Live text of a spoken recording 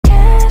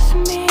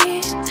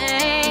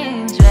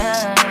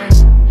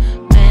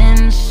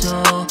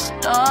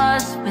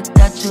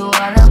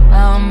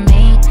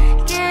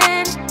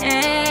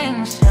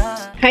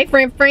Hi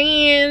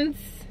friends,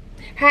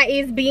 how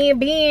is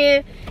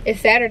being? It's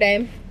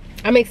Saturday.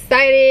 I'm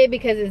excited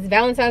because it's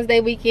Valentine's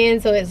Day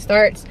weekend, so it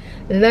starts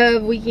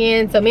love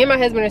weekend. So me and my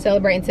husband are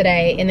celebrating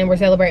today, and then we're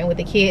celebrating with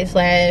the kids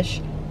slash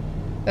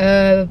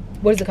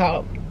what is it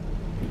called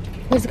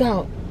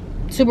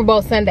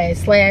Superbowl Sunday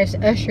slash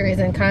Usher is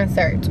in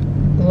concert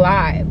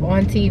live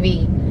on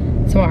TV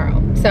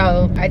tomorrow.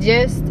 So I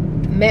just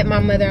met my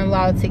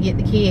mother-in-law to get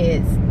the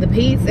kids the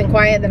peace and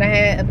quiet that I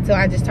had up until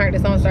I just turned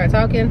this on and started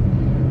talking.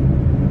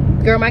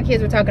 Girl, my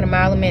kids were talking a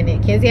mile a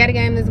minute. Kenzie had a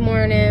game this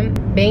morning.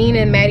 Bean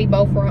and Maddie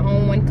both were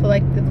on one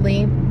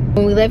collectively.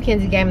 When we left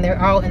Kenzie's game, they're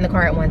all in the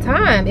car at one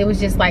time. It was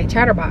just like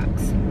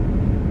chatterbox.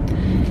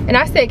 And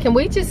I said, can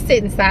we just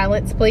sit in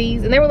silence,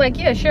 please? And they were like,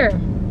 yeah, sure.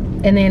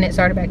 And then it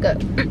started back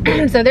up.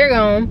 So they're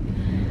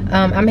gone.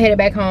 I'm headed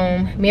back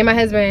home. Me and my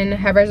husband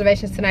have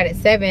reservations tonight at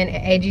 7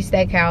 at AG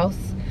Steakhouse.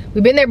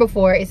 We've been there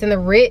before. It's in the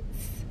Ritz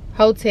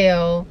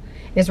Hotel.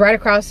 It's right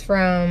across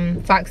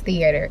from Fox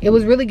Theater. It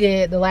was really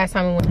good the last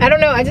time we went. I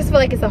don't know, I just feel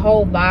like it's a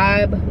whole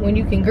vibe when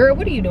you can, girl,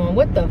 what are you doing?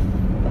 What the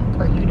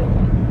fuck are you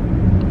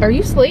doing? Are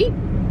you asleep?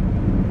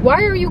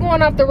 Why are you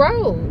going off the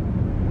road?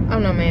 Oh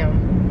no,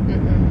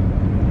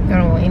 ma'am. I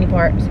don't want any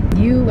parts.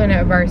 You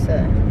and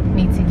Versa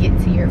need to get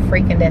to your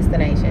freaking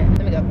destination.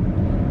 Let me go.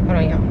 Hold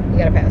on, y'all. We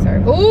gotta pass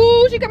her.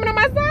 Ooh, she coming on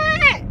my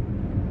side.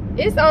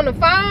 It's on the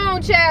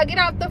phone, child. Get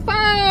off the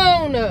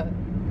phone.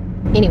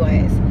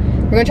 Anyways,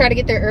 we're gonna try to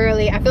get there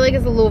early. I feel like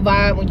it's a little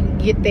vibe when you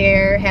get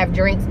there, have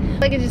drinks.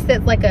 Like it just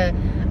sets like a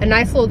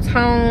nice little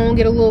tone,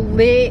 get a little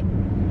lit,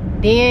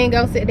 then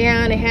go sit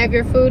down and have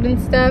your food and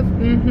stuff.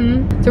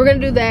 So we're gonna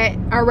do that.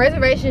 Our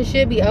reservation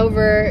should be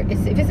over.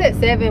 If it's at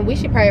 7, we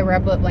should probably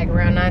wrap up like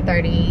around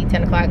 9:30,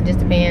 10 o'clock, just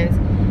depends.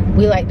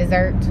 We like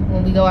dessert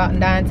when we go out and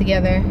dine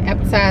together.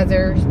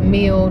 Appetizers,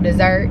 meal,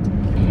 dessert.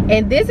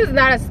 And this is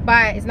not a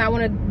spot, it's not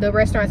one of the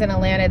restaurants in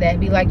Atlanta that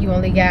be like you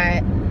only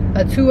got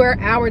a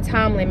 2-hour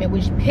time limit,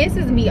 which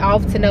pisses me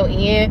off to no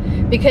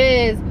end,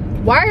 because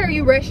why are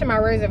you rushing my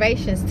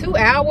reservations? 2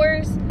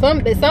 hours?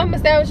 Some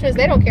establishments,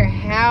 they don't care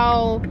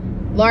how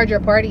large your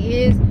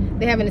party is,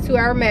 they're having a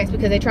 2-hour max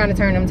because they're trying to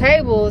turn them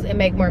tables and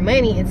make more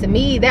money. And to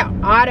me, that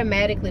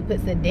automatically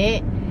puts a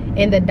dent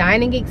in the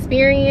dining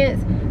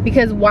experience.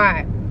 Because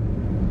why?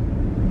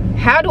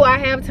 How do I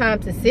have time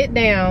to sit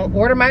down,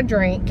 order my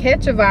drink,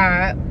 catch a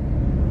vibe,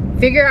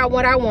 figure out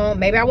what I want?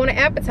 Maybe I want an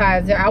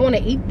appetizer, I want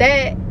to eat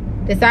that,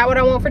 decide what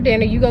I want for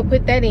dinner, you go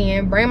put that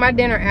in, bring my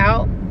dinner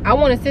out. I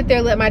want to sit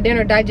there, let my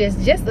dinner digest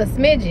just a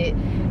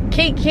smidget,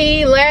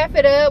 kiki, laugh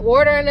it up,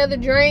 order another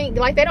drink.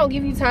 Like, they don't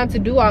give you time to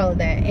do all of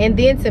that. And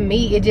then to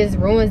me, it just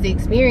ruins the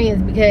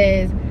experience,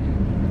 because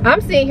I'm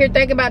sitting here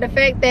thinking about the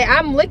fact that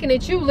I'm looking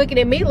at you, looking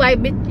at me like,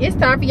 it's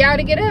time for y'all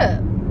to get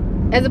up.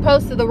 As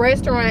opposed to the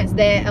restaurants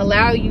that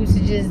allow you to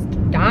just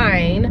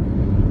dine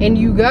and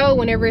you go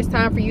whenever it's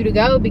time for you to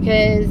go,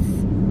 because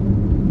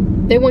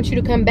they want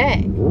you to come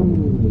back.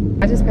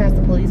 I just passed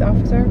the police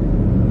officer.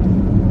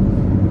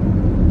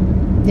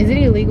 Is it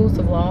illegal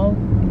to vlog?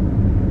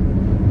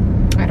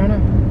 I don't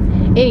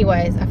know.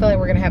 Anyways, I feel like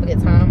we're gonna have a good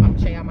time. I'm gonna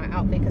show y'all my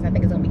outfit because I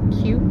think it's gonna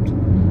be cute.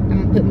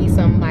 I'm gonna put me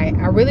some, like,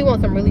 I really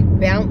want some really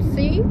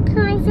bouncy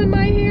curls in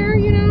my hair,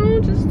 you know,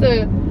 just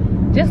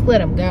let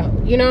them go.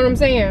 You know what I'm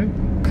saying?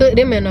 Cut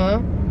them in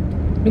up,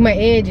 do my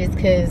edges,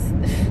 because,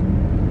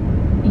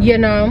 you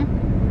know,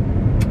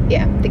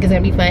 yeah, I think it's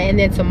gonna be fun. And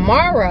then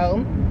tomorrow,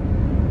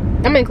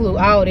 I'm gonna include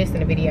all this in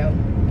the video,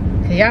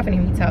 because y'all finna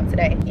hear me talk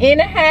today.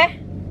 Anyhow,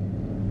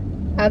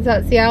 I'll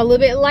talk to y'all a little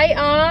bit later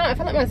on. I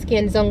feel like my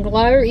skin's on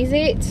glow, is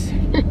it?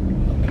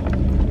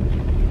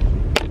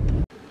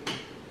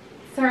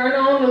 Turn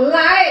on the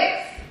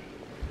lights.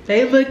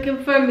 They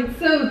looking for me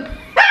too.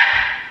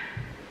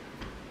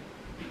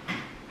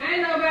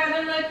 Ain't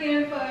nobody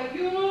looking for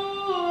you.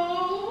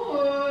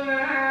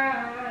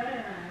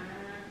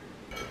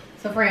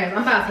 So friends,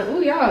 I'm about to,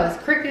 ooh, y'all as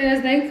cricket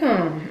as they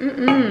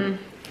come.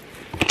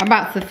 I'm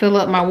about to fill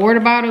up my water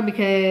bottle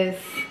because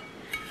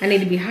I need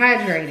to be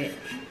hydrated.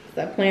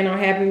 So I plan on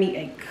having me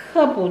a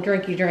couple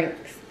drinky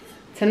drinks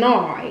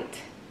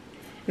tonight.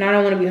 And I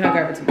don't want to be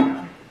hungover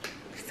tomorrow.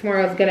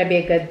 Tomorrow's gonna be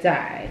a good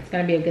day. It's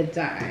gonna be a good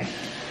day.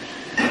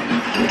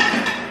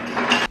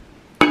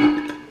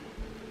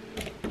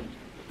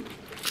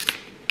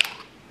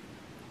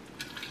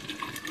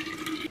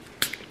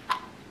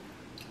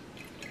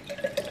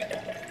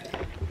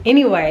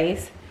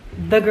 Anyways,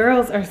 the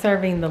girls are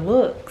serving the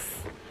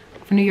looks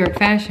for New York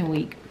Fashion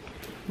Week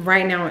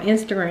right now on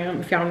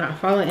Instagram. If y'all not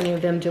following any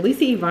of them,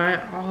 Jaleesa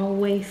Yvonne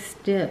always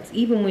steps,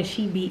 even when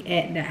she be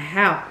at the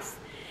house.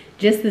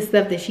 Just the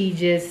stuff that she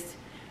just,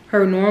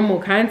 her normal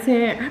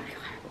content, I be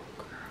like,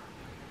 oh girl,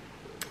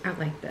 I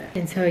like that.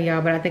 And tell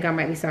y'all, but I think I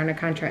might be starting a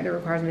contract that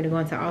requires me to go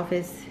into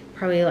office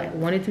probably like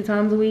 1 or 2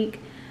 times a week.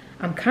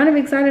 I'm kind of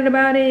excited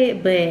about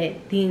it,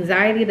 but the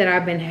anxiety that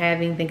I've been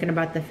having thinking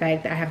about the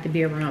fact that I have to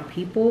be around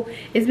people,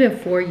 it's been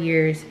 4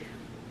 years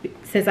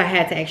since I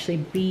had to actually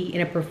be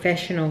in a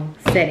professional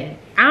setting.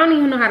 I don't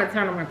even know how to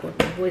turn on my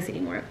corporate voice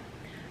anymore.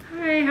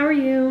 Hi, how are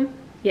you?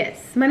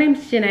 Yes, my name's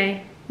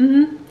Janae.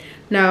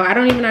 No, I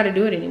don't even know how to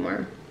do it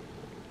anymore.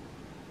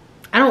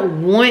 I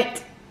don't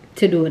want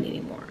to do it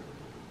anymore.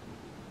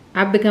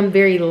 I've become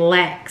very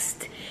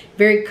laxed,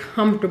 very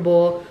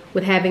comfortable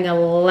with having a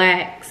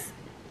lax,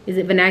 is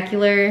it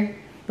vernacular,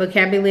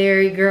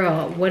 vocabulary,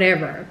 girl,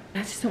 whatever. I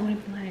just don't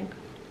want to be like,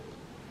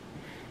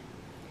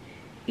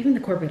 even the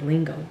corporate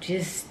lingo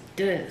just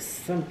does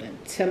something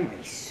to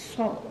my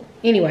soul.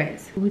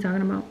 Anyways, what are we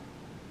talking about?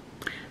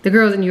 The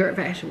girls in New York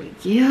Fashion Week.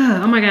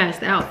 Yeah, oh my gosh,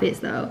 the outfits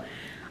though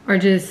are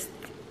just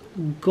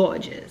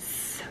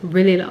gorgeous.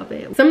 Really love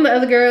it. Some of the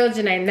other girls,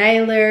 Janae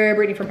Naylor,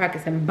 Brittany from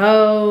Pockets and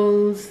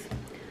Bows.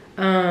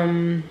 Who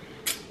else?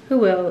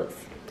 Who else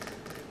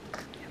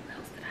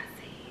did I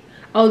see?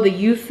 Oh, the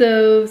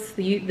Yusufs,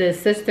 the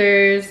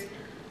sisters.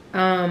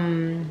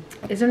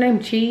 Is her name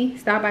Chi?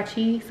 Stop by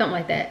Chi? Something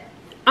like that.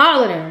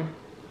 All of them.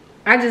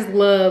 I just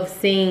love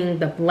seeing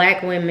the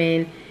black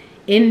women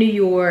in New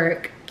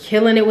York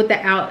killing it with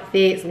the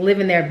outfits,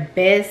 living their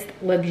best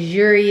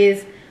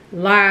luxurious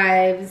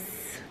lives.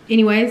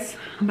 Anyways,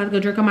 I'm about to go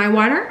drink on my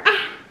water.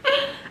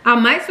 I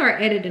might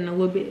start editing a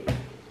little bit.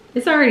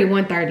 It's already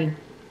 1:30,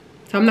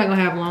 so I'm not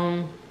gonna have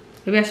long.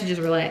 Maybe I should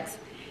just relax.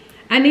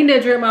 I need to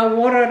drink my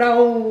water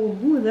though.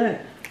 Who is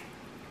that?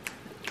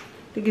 I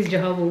think it's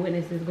Jehovah's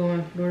Witnesses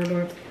going door to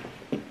door.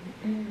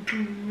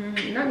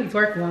 Not me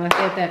twerking while I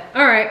said that.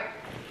 All right.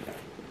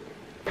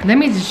 Let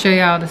me just show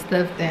y'all the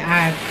stuff that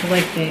I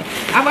collected.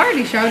 I've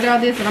already showed y'all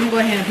this, but I'm gonna go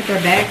ahead and put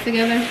their bags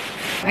together.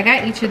 I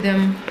got each of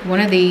them one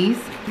of these.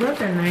 What's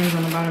their names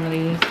on the bottom of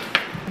these?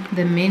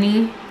 The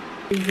mini,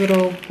 these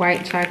little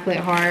white chocolate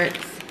hearts.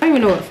 I don't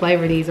even know what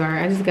flavor these are.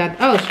 I just got,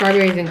 oh,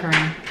 strawberries and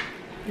cream.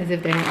 As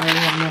if they don't already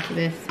have enough of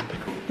this.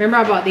 Remember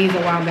I bought these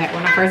a while back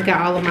when I first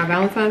got all of my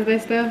Valentine's Day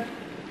stuff.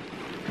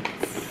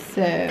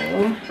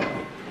 So,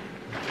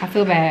 I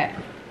feel bad.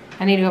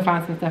 I need to go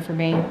find some stuff for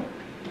Bean.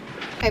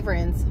 Hey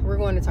friends, we're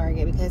going to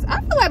Target because I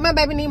feel like my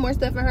baby need more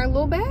stuff in her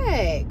little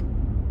bag.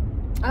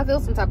 I feel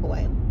some type of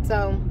way.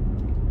 So,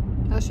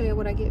 I'll show you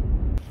what I get.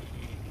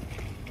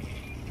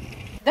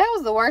 That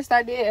was the worst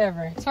idea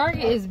ever.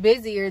 Target is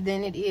busier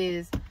than it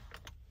is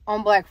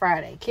on Black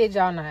Friday. Kid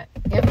y'all not.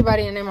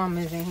 Everybody and their mom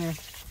is in here.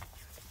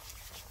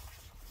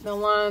 The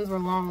lines were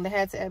long. They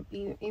had to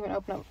even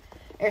open up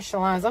extra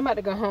lines. I'm about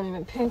to go home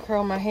and pin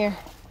curl my hair.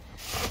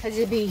 Cause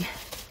it be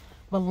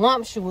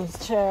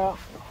voluptuous, child.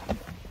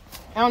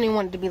 I don't even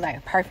want it to be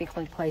like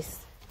perfectly placed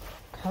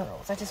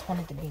curls. I just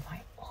want it to be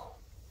like, oh.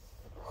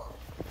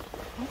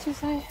 What you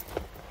say?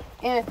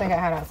 And it's not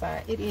hot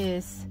outside. It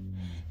is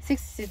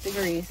 66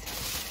 degrees.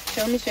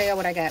 So let me show y'all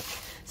what I got.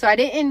 So I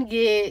didn't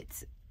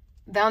get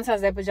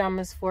Valentine's Day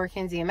pajamas for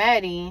Kenzie and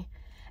Maddie.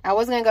 I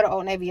was gonna go to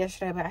Old Navy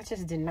yesterday, but I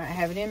just did not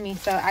have it in me.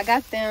 So I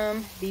got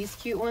them these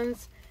cute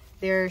ones.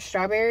 They're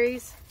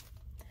strawberries.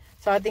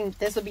 So I think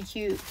this will be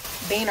cute.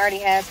 Bean already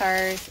has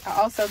hers. I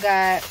also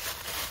got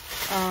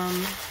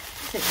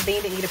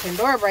Bean didn't get a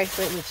Pandora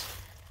bracelet, which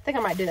I think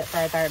I might do that for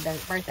her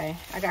 3rd birthday.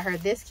 I got her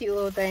this cute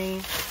little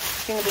thing.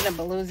 She gonna do nothing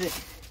but lose it.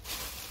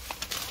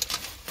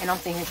 And I'm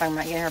thinking if I'm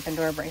not getting her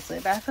Pandora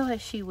bracelet, but I feel like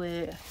she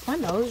would. My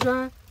nose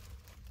dry.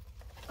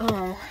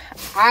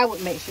 I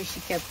would make sure she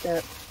kept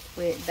up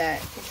with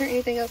that. Is there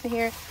anything else in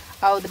here?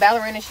 Oh, the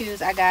ballerina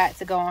shoes I got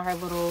to go on her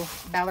little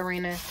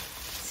ballerina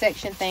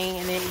section thing,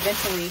 and then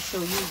eventually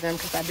she'll use them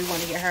because I do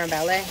want to get her in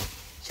ballet.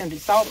 She'll do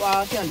salt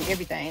balls. She'll do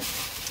everything.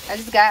 I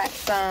just got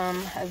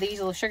some of these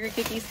little sugar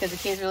cookies because the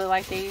kids really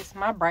like these.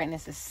 My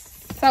brightness is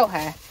so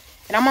high,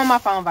 and I'm on my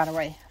phone, by the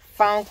way.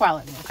 Phone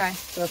quality, okay?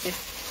 So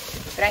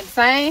if it ain't the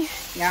same,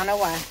 y'all know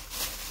why.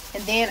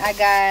 And then I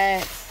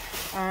got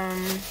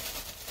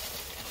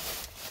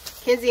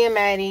Kenzie and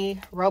Maddie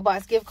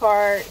Roblox gift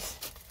cards.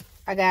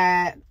 I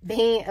got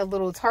Bean a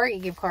little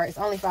Target gift card. It's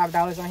only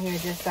 $5 on here,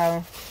 just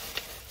so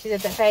she's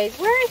at that page.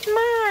 Where's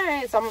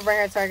mine? So I'm gonna bring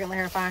her to Target and let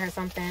her find her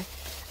something.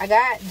 I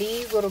got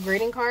these little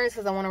greeting cards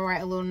because I want to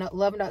write a little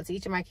love note to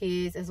each of my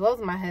kids as well as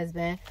my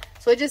husband.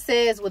 So it just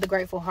says with a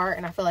grateful heart,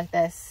 and I feel like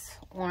that's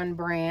on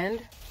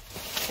brand.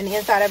 And the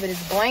inside of it is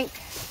blank.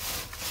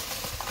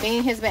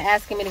 Bean has been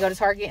asking me to go to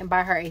Target and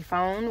buy her a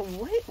phone.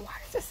 What? Why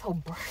is it so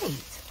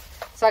bright?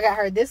 So I got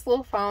her this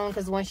little phone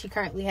because the one she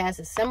currently has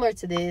is similar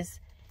to this.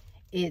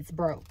 It's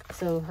broke,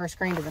 so her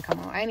screen doesn't come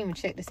on. I didn't even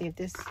check to see if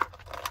this.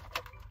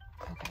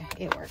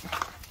 Okay, it worked.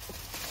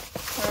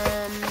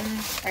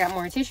 I got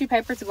more tissue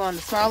paper to go in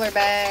the smaller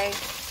bag.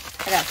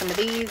 I got some of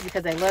these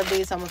because they love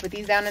these, so I'm gonna put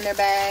these down in their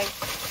bag.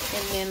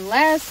 And then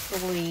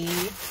lastly,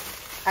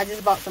 I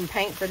just bought some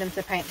paint for them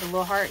to paint the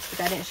little hearts,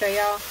 which I didn't show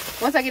y'all.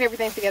 Once I get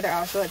everything together,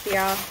 I'll show it to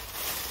y'all.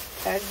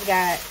 So I just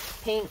got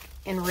pink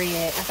and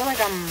red. I feel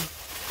like I'm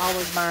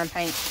always buying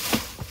paint.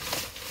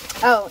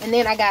 Oh, and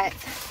then I got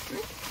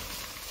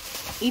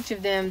each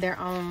of them their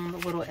own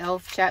little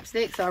elf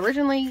chapstick. So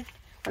originally,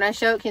 when I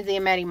showed Kenzie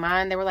and Maddie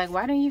mine, they were like,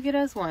 why didn't you get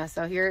us one?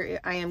 So here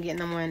I am getting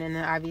them one, and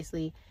then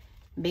obviously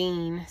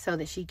Bean so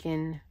that she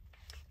can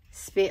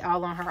spit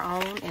all on her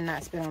own and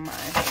not spit on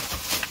mine.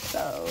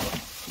 So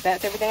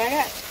that's everything I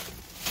got.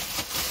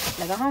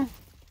 Let's go home.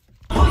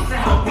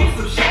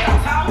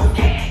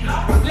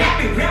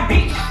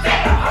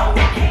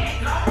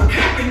 Hey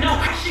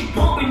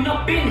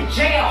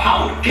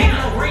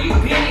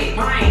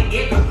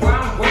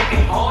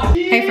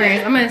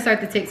friends, I'm gonna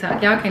start the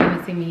TikTok. Y'all can't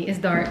even see me, it's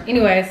dark.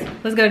 Anyways,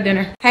 let's go to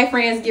dinner. Hey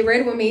friends, get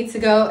ready with me to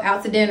go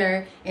out to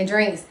dinner and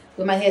drinks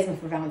with my husband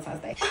for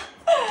Valentine's Day.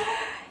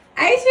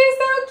 Ain't she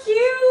so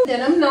cute?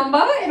 Denim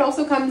number. It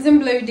also comes in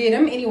blue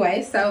denim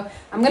anyway, so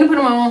I'm gonna put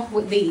them on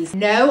with these.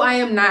 No, I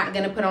am not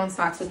gonna put on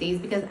socks with these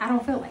because I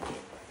don't feel like it.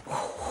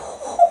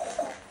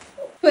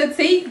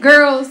 Petite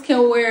girls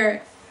can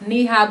wear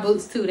knee-high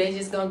boots too. They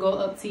just gonna go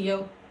up to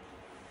you.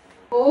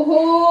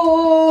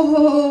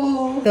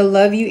 Oh, the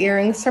Love You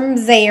earrings from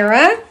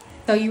Zara.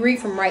 So you read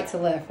from right to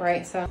left,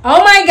 right? So,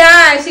 oh my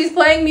God, she's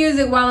playing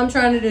music while I'm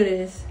trying to do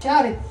this.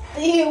 Shout it,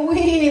 with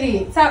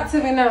it. Talk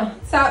to me now.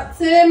 Talk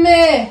to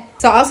me.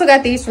 So I also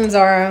got these from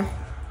Zara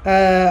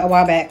a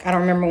while back. I don't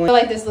remember when. I feel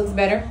like this looks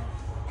better.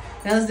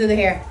 Now let's do the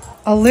hair.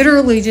 I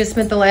literally just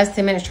spent the last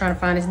 10 minutes trying to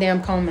find this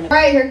damn comb. All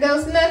right, here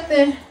goes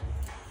nothing.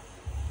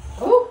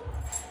 Oh,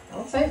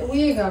 I'll take the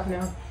wig off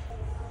now.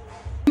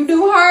 You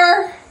do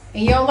her.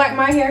 And you don't like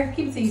my hair,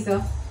 keep it to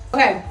yourself.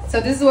 Okay, so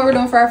this is what we're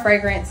doing for our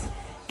fragrance.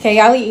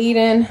 Kayali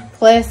Eden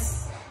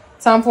plus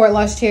Tom Ford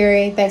Lost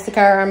Cherry. Thanks to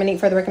Kyra Harmony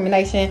for the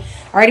recommendation.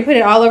 I already put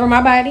it all over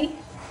my body.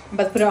 I'm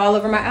about to put it all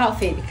over my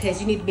outfit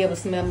because you need to be able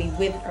to smell me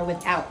with or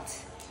without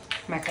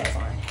my clothes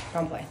on.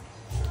 Don't play.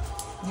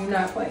 Do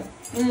not play.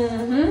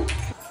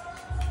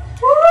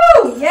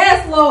 Woo!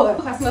 Yes, Lord.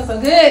 I smell so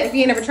good. If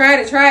you ain't never tried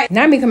it, try it.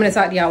 Now me coming to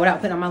talk to y'all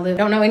without putting on my lip.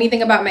 Don't know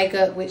anything about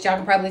makeup, which y'all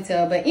can probably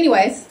tell. But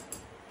anyways.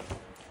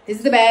 This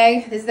is the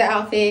bag. This is the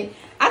outfit.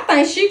 I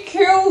think she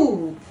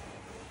cute.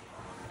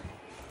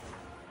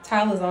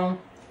 Tyler's on.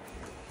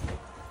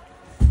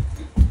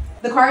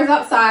 The car is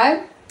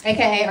outside,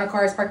 aka our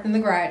car is parked in the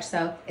garage,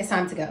 so it's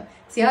time to go.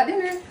 See y'all at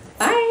dinner.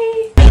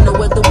 Bye. Ain't no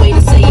other way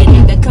to say it,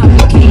 ain't that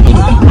complicated.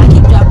 I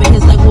keep dropping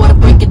hits like water,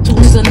 breaking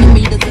 2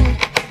 centimeters.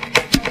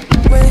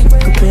 Wake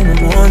up in the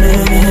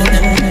morning,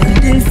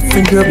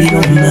 different girl be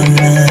on my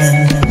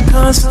mind.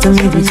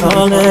 Constantly be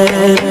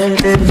calling,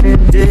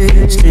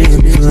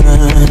 still be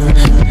flying.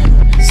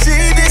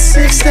 See, this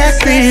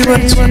exactly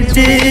what you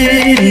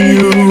did.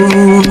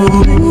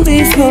 You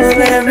be for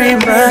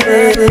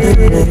everybody,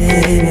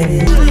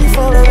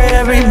 for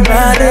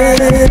everybody.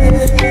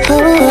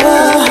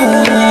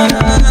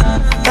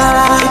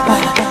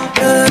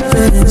 Good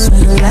feelings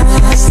for the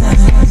last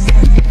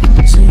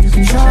time, so you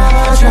can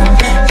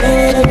try,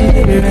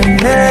 baby,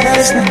 and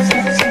last night.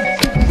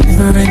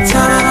 Every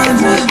time,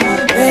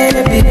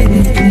 baby,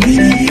 you can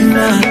be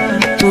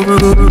mine.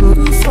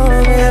 For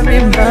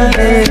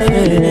everybody,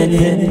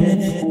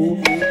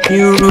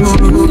 you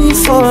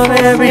for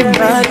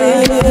everybody.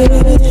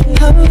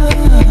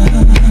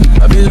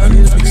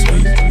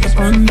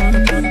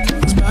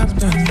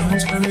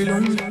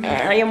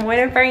 I am with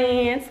her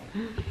friends.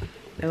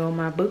 Oh,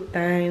 my book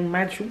thing,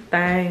 my truth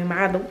thing,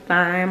 my loop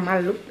thing, my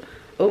loop.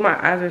 Oh, my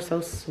eyes are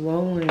so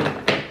swollen.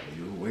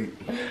 You wait.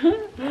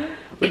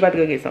 We about to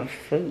go get some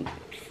food.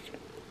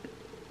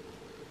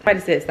 Somebody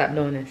said stop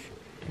doing this.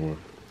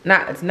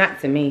 It's not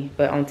to me,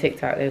 but on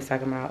TikTok they was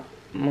talking about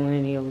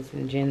millennials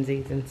and Gen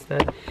Zs and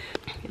stuff.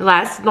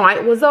 Last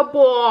night was a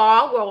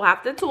ball. We'll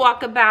have to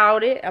talk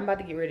about it. I'm about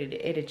to get ready to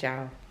edit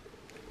y'all.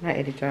 Not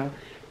edit y'all,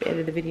 but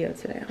edit the video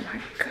today. Oh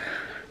my gosh.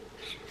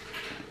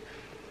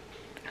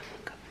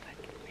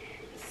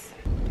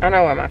 I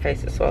know why my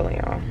face is swollen,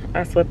 y'all.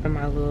 I slept in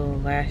my little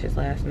lashes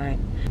last night.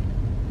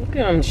 Look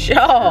at them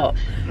short.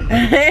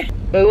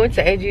 We went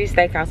to AG's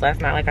Steakhouse last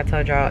night, like I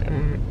told y'all,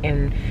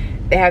 and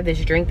they have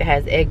this drink that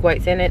has egg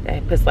whites in it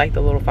that puts like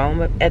the little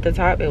foam at the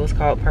top. It was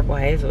called Purple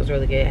Haze. It was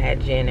really good. It had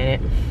gin in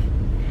it.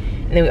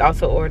 And then we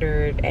also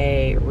ordered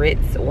a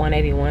Ritz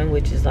 181,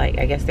 which is like,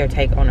 I guess their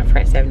take on a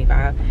French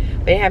 75. They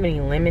didn't have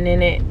any lemon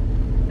in it.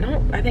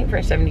 No, I think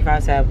French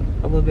 75s have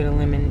a little bit of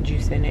lemon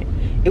juice in it.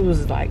 It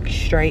was like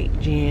straight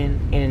gin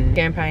and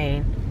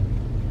champagne.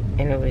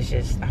 And it was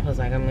just, I was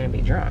like, I'm gonna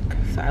be drunk.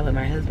 So I let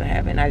my husband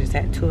have it. And I just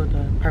had 2 of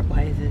the Purple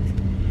Hazes.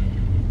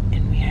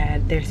 And we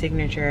had their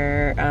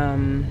signature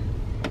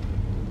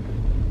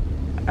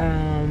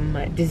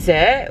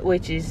dessert,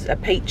 which is a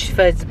peach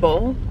fuzz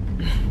bowl.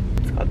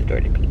 It's called the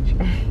Georgia Peach.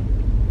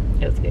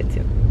 It was good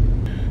too.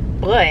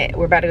 But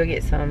we're about to go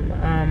get some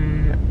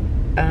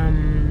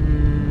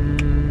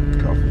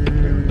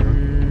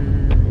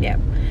yeah,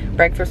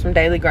 breakfast from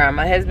Daily Grind.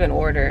 My husband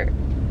ordered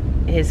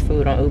his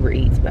food on Uber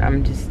Eats, but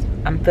I'm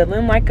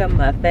feeling like a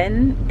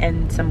muffin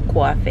and some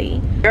coffee.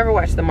 You ever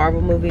watch the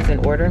Marvel movies in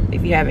order?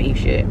 If you haven't, you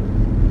should.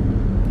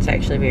 It's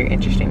actually very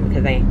interesting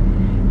because they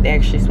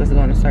actually supposed to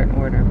go in a certain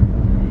order.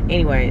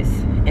 Anyways,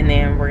 and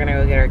then we're gonna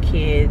go get our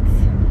kids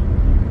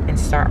and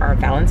start our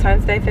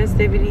Valentine's Day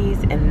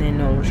festivities, and then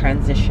we'll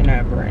transition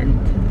over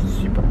into the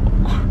Super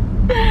Bowl.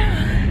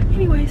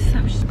 Anyways,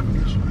 I'm just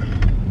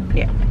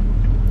yeah.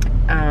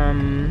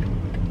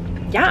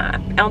 Yeah,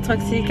 I'll talk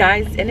to you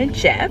guys in a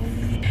jiff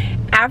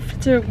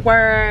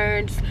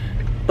afterwards,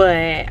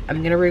 but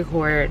I'm gonna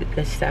record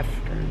the stuff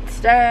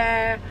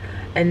instead,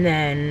 and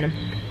then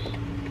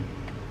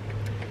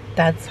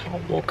that's how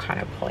we'll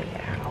kind of play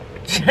it out.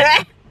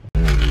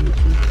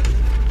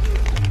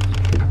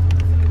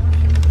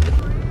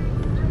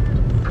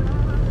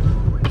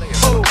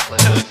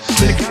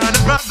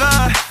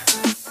 brother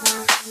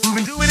who've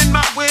been doing it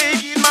my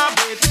way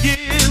for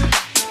years.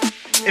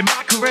 In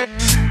my career,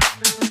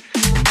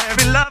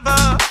 every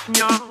lover,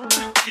 young,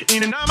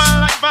 in and out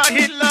my life I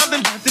hit love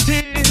and left it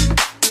here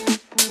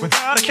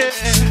without a care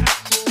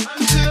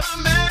until I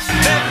met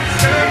that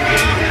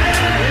girl.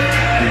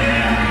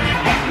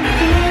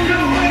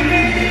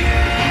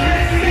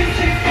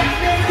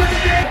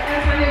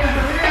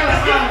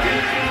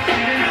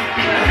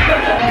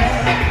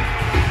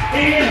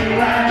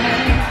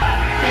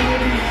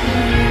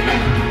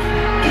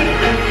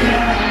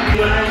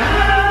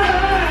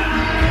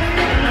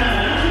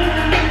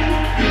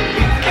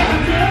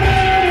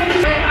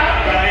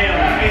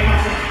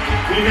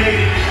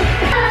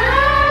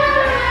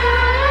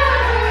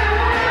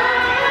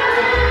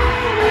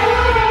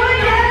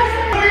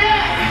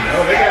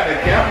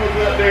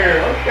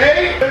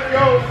 Okay, let's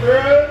go,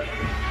 girl.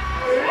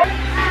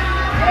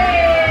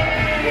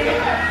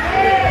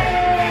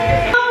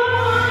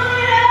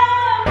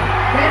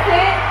 That's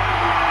it?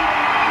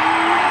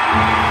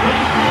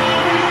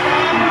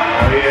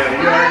 Oh yeah,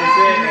 you already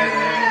said that,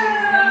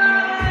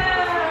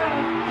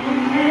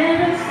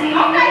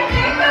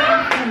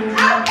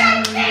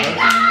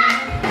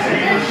 Let it go.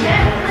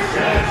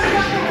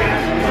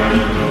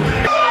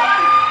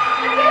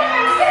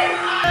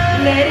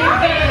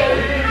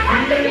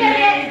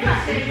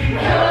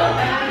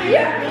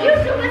 You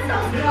do it so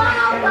slow.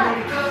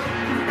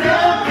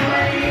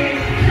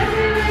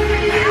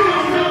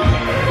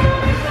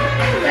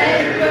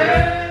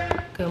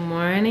 Good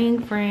morning,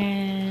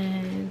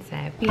 friends.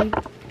 Happy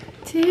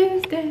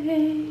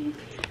Tuesday.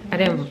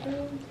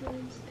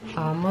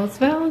 Almost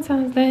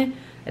Valentine's Day.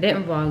 I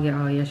didn't vlog it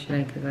all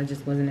yesterday because I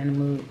just wasn't in the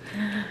mood.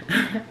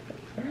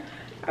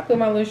 I put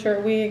my little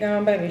short wig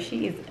on, baby.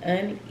 She is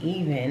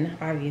uneven,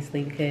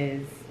 obviously,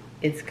 because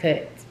it's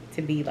cut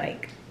to be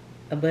like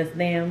a bust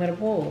down with a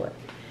board.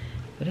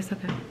 But it's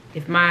okay.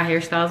 If my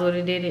hairstyles would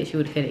have did it, she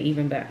would have cut it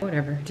even back.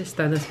 Whatever. Just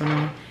throw this one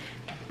on.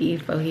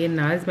 Before here.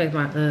 No, this makes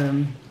my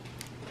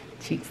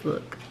cheeks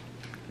look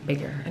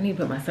bigger. I need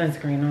to put my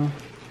sunscreen on.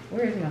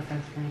 Where is my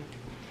sunscreen?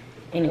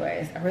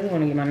 Anyways, I really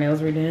want to get my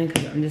nails redone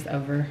because I'm just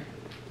over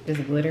this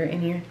glitter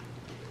in here.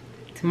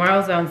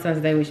 Tomorrow's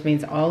Valentine's Day, which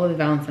means all of the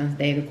Valentine's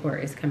Day decor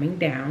is coming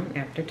down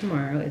after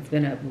tomorrow. It's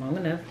been up long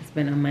enough. It's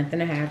been a month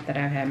and a half that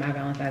I've had my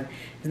Valentine's.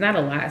 It's not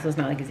a lot, so it's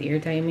not like it's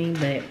irritating me,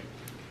 but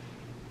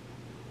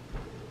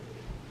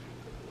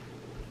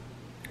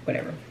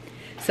whatever.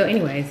 So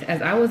anyways,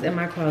 as I was in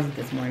my closet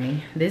this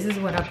morning, this is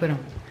what I put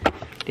on.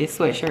 This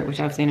sweatshirt, which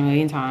I've seen a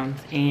million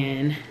times,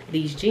 and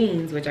these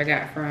jeans, which I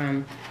got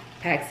from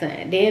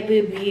PacSun. They're a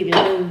bit big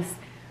and loose,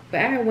 but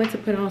I went to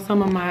put on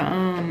some of my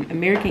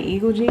American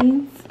Eagle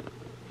jeans.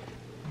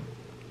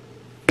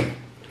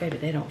 Baby,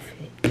 they don't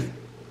fit.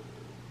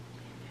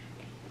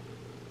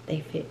 They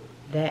fit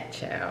that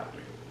child.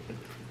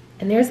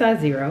 And they're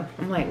size 0.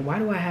 I'm like, why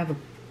do I have a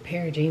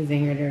pair of jeans in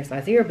here that are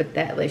size 0? But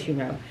that lets you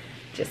know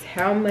just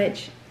how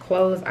much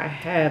clothes I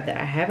have that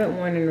I haven't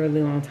worn in a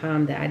really long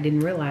time that I didn't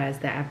realize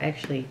that I've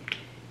actually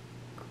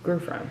grew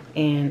from.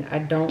 And I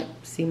don't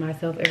see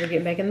myself ever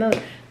getting back in those.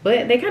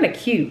 But they're kind of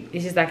cute.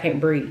 It's just I can't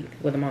breathe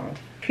with them on.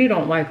 She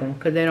don't like them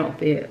because they don't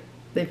fit.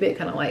 They fit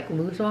kind of like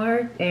loose on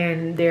her.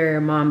 And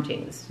they're mom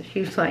jeans.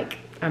 She's like,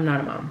 I'm not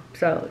a mom.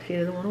 So she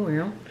doesn't want to wear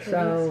them.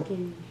 So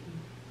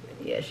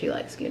yeah, she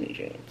likes skinny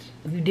jeans.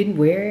 If you didn't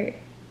wear it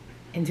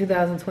in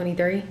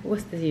 2023,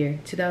 what's this year?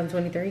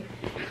 2023?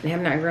 And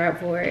have not grabbed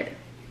for it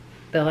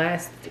the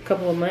last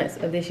couple of months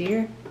of this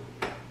year,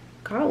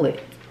 call it.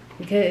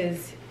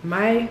 Because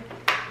my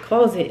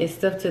closet is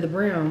stuffed to the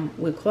brim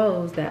with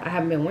clothes that I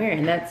haven't been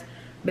wearing. That's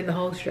been the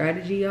whole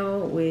strategy,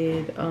 y'all,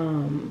 with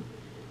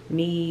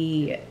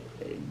me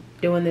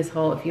doing this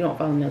whole, if you don't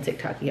follow me on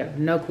TikTok, you have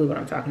no clue what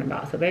I'm talking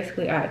about. So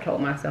basically I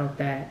told myself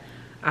that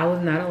I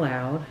was not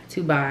allowed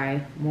to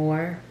buy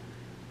more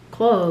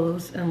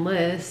clothes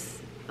unless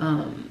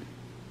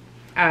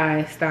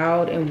I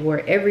styled and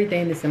wore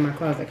everything that's in my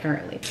closet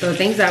currently. So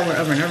things I wear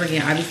over and over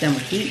again, obviously I'm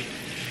gonna keep.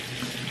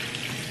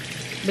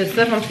 But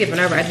stuff I'm skipping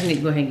over, I just need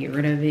to go ahead and get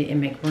rid of it and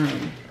make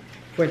room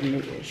for the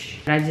newish.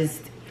 I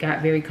just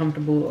got very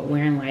comfortable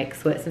wearing like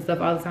sweats and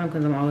stuff all the time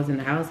because I'm always in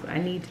the house. But I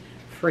need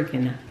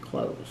freaking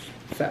clothes.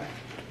 So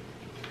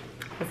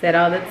I said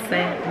all that to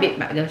say, bit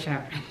about to go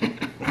shower.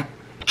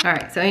 All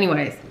right, so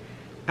anyways,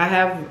 I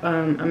have,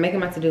 I'm making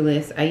my to-do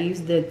list. I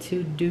use the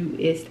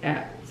Todoist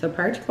app. So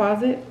purge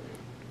closet.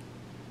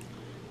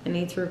 I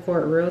need to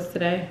record reels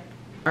today.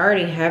 I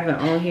already have it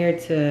on here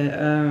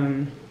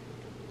to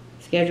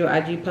schedule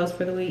IG posts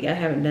for the week. I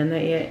haven't done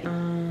that yet.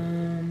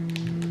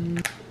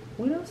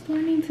 What else do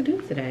I need to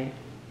do today?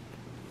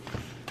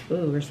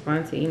 Ooh,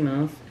 respond to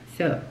emails.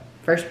 So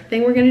first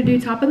thing we're gonna do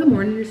top of the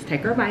morning is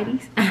take our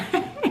vitamins.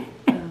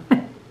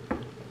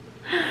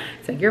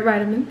 Take your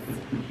vitamins.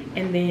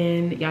 And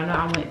then y'all know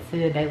I went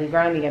to Daily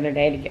Grind the other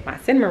day to get my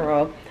cinnamon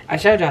roll. I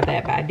showed y'all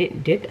that, but I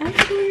did I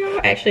show y'all?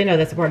 Actually, no,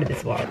 that's a part of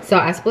this vlog. So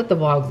I split the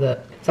vlogs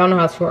up. So I don't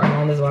know how short or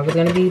long this vlog is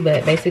gonna be,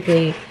 but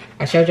basically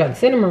I showed y'all the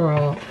cinnamon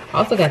roll. I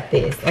also got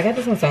this. I got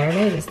this on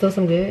Saturday. It's still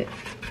some good.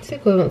 It's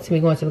equivalent to me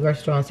going to the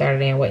grocery store on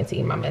Saturday and waiting to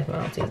eat my muffin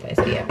on Tuesday.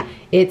 So yeah,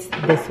 it's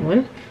this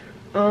one.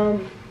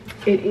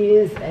 It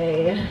is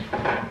a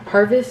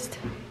harvest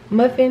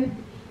muffin.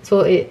 So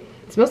it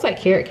smells like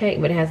carrot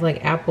cake, but it has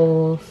like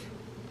apples.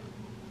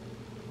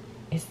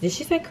 Did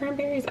she say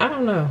cranberries? I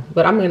don't know,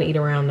 but I'm gonna eat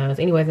around those.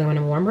 Anyways, I'm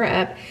gonna warm her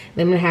up.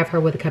 Then I'm gonna have her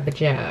with a cup of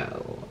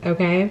joe,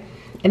 okay?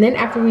 And then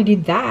after we do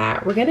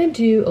that, we're gonna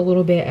do a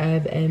little bit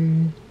of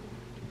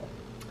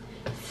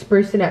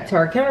sprucing up to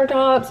our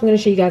countertops. I'm gonna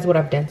show you guys what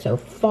I've done so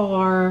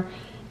far,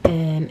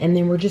 and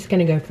then we're just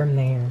gonna go from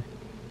there,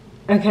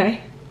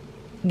 okay?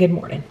 Good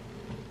morning.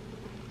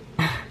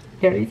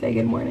 Did I say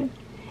good morning?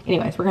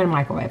 Anyways, we're gonna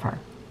microwave her.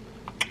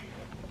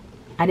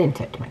 I didn't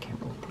tip to my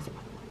camera with this.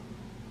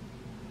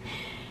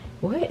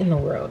 What in the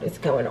world is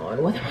going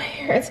on with my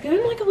hair? It's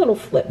going like a little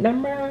flip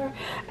number.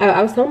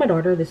 I was telling my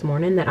daughter this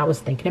morning that I was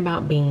thinking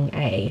about being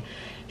a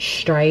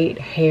straight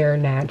hair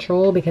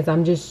natural because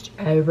I'm just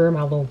over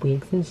my little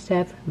wigs and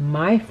stuff.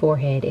 My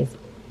forehead is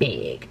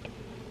big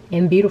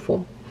and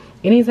beautiful.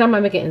 Anytime I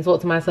make an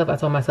insult to myself, I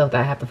tell myself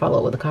that I have to follow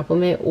it with a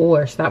compliment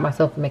or stop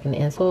myself from making the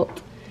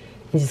insult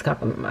and just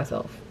compliment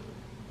myself.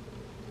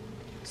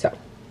 So,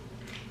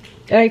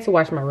 I like to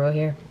wash my real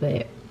hair,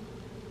 but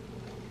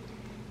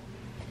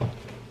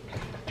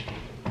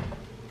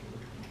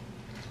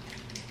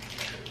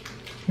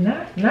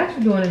not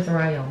you doing this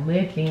around your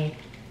lifting.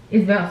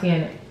 It's bouncy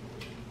in it.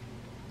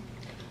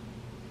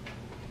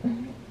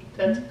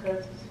 That's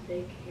because it's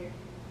fake hair.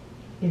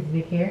 It's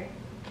big hair?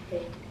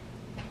 Fake.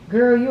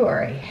 Girl, you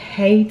are a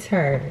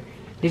hater.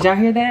 Did y'all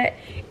hear that?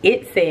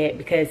 It said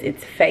because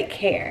it's fake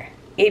hair.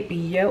 It be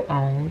your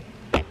own.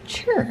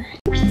 Sure.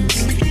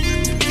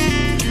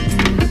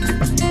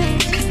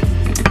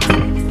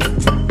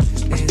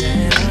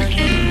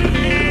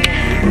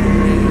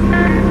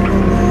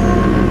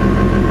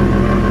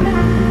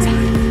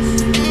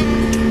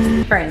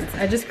 Friends,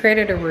 I just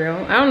created a reel.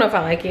 I don't know if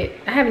I like it.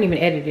 I haven't even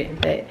edited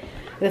it, but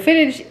the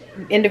footage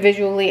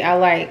individually I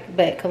like,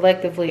 but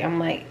collectively I'm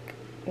like,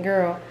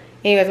 girl.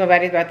 Anyways, my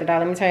body's about to die.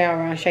 Let me tell y'all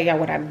around, show y'all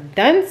what I've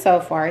done so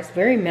far. It's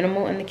very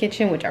minimal in the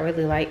kitchen, which I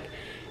really like.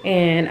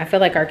 And I feel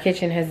like our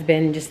kitchen has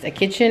been just a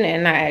kitchen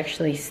and not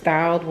actually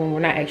styled when we're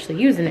not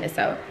actually using it.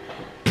 So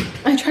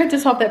I tried to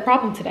solve that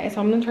problem today.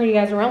 So I'm gonna turn you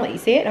guys around, let you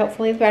see it.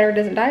 Hopefully this battery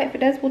doesn't die. If it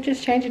does, we'll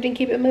just change it and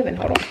keep it moving.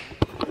 Hold on.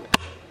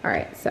 All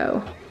right,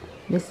 so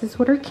this is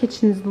what her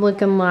kitchen's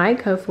looking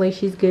like. Hopefully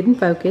she's good and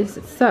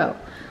focused. So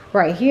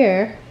right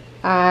here,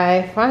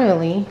 I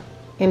finally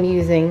am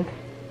using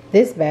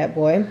this bad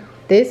boy.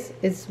 This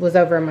was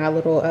over in my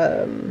little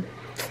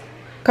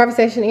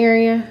conversation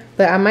area,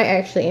 but I might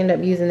actually end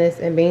up using this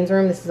in Bean's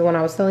room. This is the one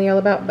I was telling y'all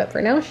about, but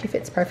for now she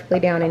fits perfectly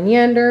down in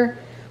yonder.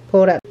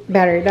 Pulled up,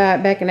 battery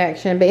died, back in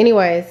action. But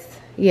anyways,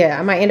 yeah,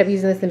 I might end up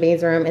using this in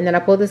Bean's room. And then I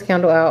pulled this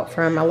candle out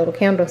from my little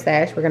candle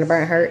stash. We're gonna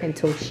burn her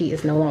until she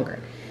is no longer.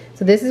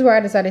 So this is where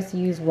I decided to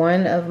use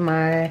one of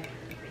my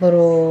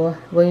little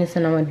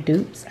Williams-Sonoma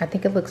dupes. I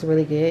think it looks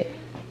really good.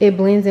 It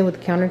blends in with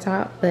the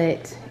countertop,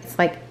 but it's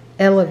like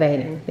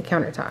elevating the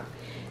countertop.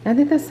 And I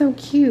think that's so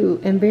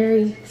cute and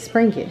very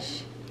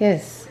springish.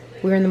 Yes,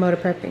 we're in the mode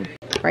of prepping.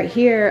 Right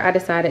here, I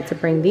decided to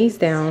bring these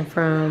down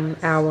from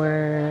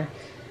our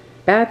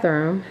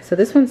bathroom. So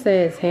this one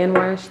says hand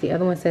wash, the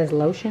other one says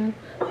lotion.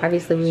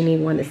 Obviously we need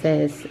one that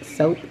says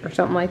soap or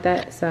something like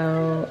that.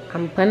 So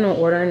I'm planning on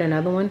ordering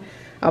another one.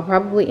 I'll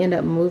probably end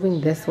up moving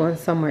this one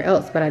somewhere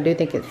else, but I do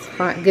think it's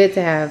good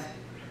to have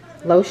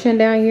lotion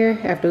down here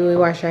after we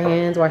wash our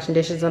hands, washing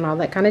dishes and all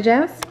that kind of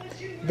jazz.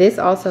 This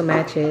also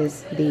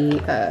matches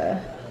the,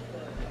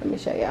 let me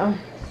show y'all.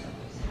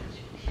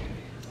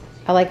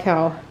 I like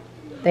how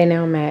they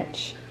now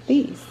match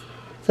these.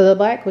 So the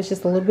black was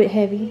just a little bit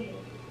heavy.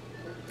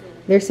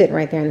 They're sitting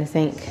right there in the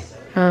sink.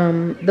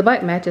 The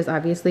black matches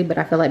obviously, but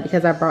I feel like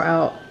because I brought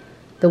out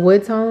the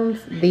wood tones,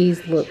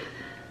 these look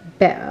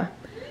better.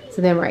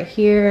 So then right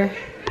here,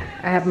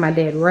 I have my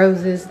dead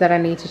roses that I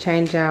need to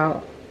change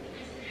out.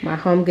 My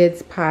Home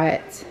Goods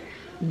pot.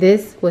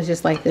 This was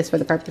just like this for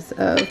the purpose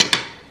of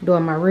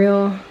doing my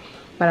reel,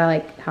 but I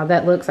like how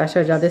that looks. I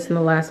showed y'all this in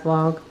the last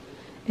vlog.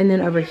 And then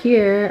over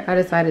here, I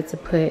decided to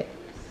put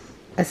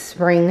a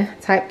spring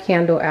type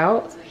candle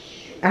out.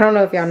 I don't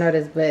know if y'all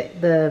noticed, but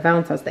the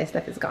Valentine's Day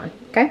stuff is gone,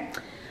 okay?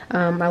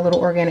 My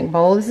little organic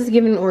bowl. This is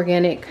giving an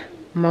organic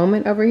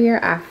moment over here.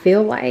 I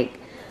feel like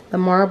the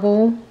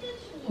marble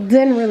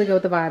didn't really go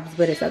with the vibes,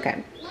 but it's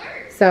okay.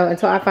 So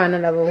until I find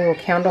another little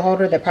candle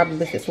holder that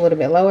probably sits a little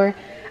bit lower,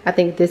 I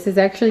think this is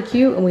actually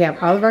cute. And we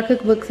have all of our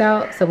cookbooks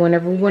out, so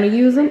whenever we want to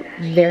use them,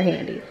 they're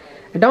handy.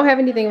 I don't have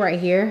anything right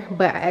here,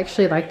 but I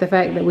actually like the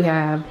fact that we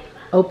have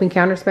open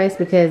counter space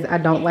because I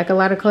don't like a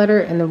lot of clutter.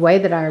 And the way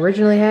that I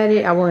originally had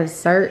it, I will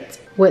insert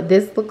what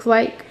this looks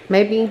like,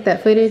 maybe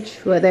that footage,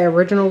 what the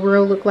original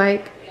reel looked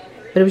like,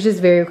 but it was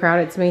just very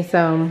crowded to me,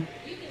 so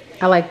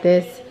I like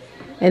this.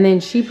 And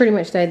then she pretty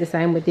much stayed the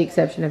same with the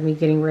exception of me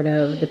getting rid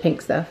of the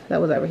pink stuff that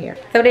was over here.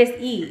 So that's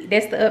E,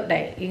 that's the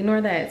update.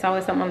 Ignore that, it's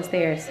always something on the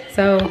stairs.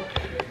 So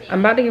I'm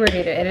about to get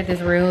ready to edit this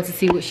reel to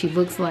see what she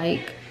looks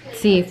like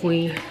see if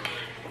we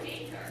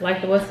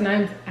like the what's the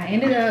name. I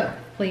ended up,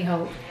 please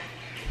hold.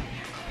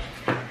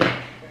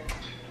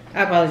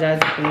 I apologize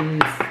if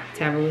this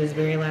tablet is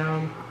very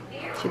loud.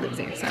 She lives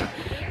there, so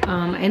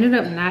I ended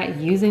up not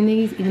using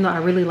these, even though I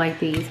really like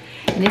these.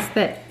 And it's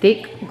that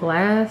thick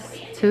glass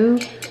too,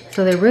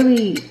 so they're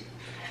really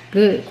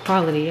good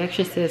quality. It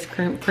actually says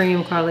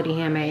premium quality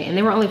handmade, and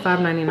they were only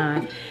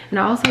 $5.99. And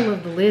I also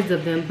love the lids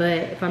of them, but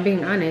if I'm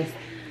being honest,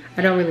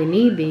 I don't really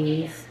need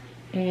these.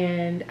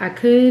 And I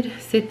could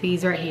sit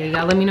these right here.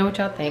 Y'all let me know what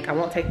y'all think. I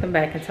won't take them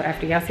back until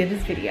after y'all see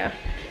this video,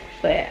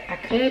 but I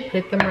could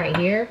put them right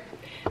here.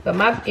 But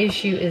my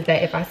issue is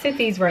that if I sit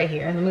these right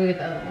here, let me move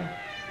the other one.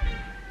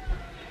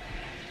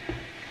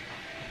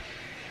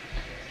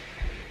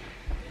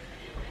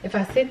 If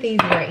I sit these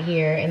right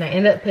here and I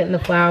end up putting the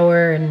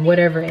flower and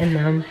whatever in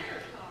them,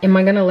 am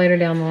I gonna later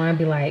down the line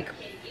be like,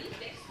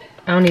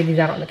 I don't need these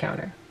out on the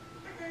counter?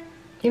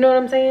 You know what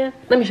I'm saying?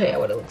 Let me show you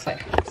what it looks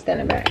like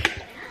standing back.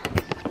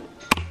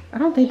 I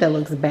don't think that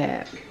looks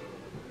bad.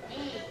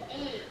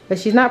 But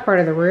she's not part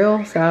of the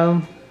reel,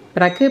 so,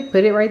 but I could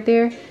put it right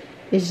there.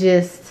 It's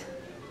just,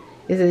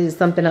 this is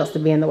something else to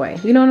be in the way.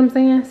 You know what I'm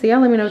saying? So y'all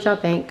let me know what y'all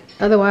think.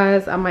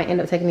 Otherwise, I might end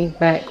up taking these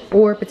back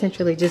or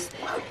potentially just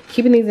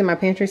keeping these in my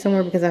pantry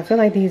somewhere, because I feel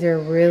like these are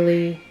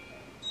really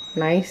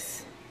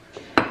nice.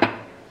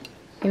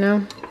 You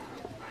know?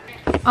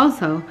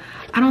 Also,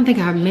 I don't think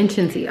I've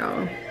mentioned to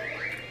y'all,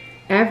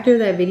 after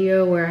that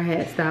video where I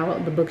had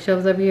styled the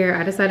bookshelves up here,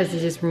 I decided to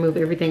just remove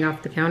everything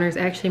off the counters.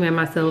 I actually made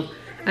myself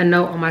a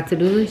note on my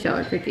to-do list. Y'all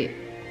are cricket.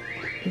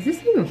 Is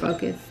this even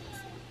focused?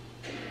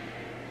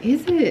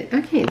 Is it?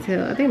 I can't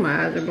tell. I think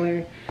my eyes are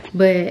blurry.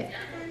 But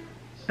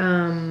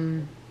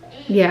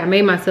yeah, I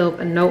made myself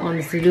a note on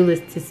the to-do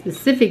list to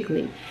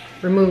specifically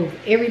remove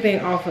everything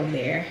off of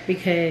there,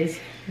 because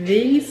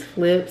these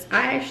flips,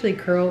 I actually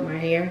curled my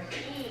hair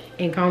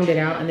and combed it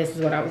out, and this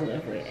is what I was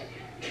left with.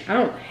 I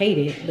don't hate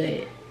it,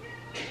 but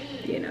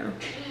you know,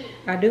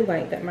 I do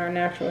like that my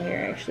natural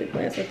hair actually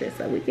blends with it,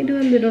 so we can do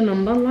a little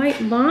number like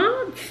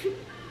that.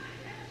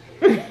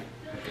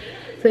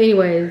 So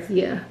anyways,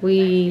 yeah,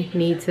 we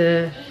need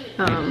to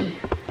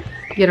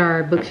get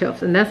our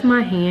bookshelves, and that's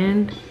my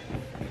hand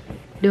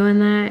doing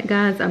that,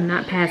 guys. I'm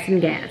not passing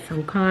gas,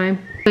 okay?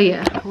 So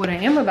yeah, what I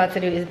am about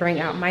to do is bring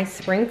out my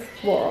spring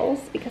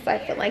florals, because I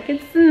feel like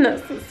it's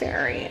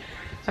necessary.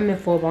 I'm in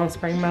full-blown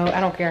spring mode.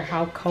 I don't care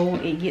how cold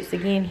it gets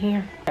again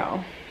here.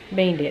 Y'all,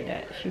 Bean did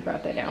that. She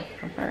brought that down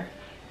from her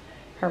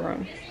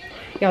room.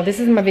 Y'all, this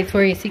is my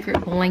Victoria's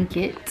Secret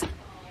blanket.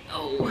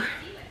 Oh,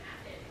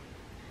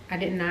 I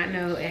did not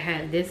know it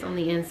had this on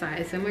the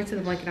inside. Similar to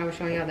the blanket I was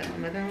showing y'all that my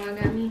mother-in-law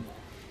got me.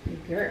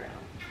 Girl,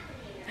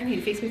 I need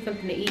to fix me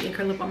something to eat and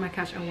curl up on my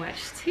couch and watch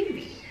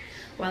TV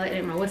while I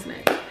edit my what's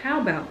next.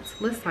 How about,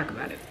 let's talk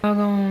about it.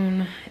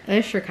 Doggone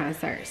Usher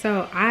concert.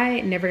 So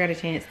I never got a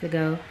chance to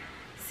go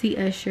see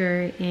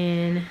Usher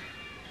in,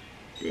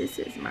 this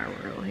is my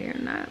royal hair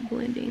not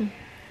blending.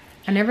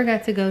 I never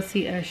got to go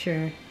see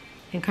Usher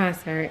in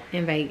concert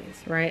in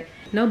Vegas, right?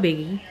 No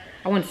biggie.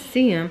 I wanted to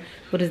see him,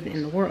 but it's the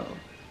end of the world.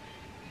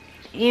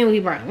 And we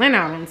brought Atlanta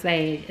out on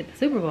stage at the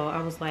Super Bowl.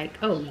 I was like,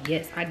 oh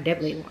yes, I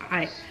definitely,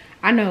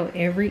 I know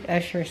every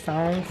Usher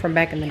song from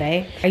back in the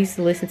day. I used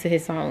to listen to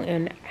his song,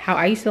 and how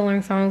I used to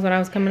learn songs when I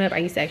was coming up, I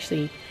used to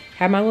actually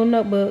have my little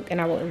notebook, and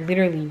I would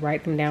literally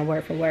write them down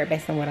word for word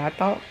based on what I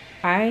thought.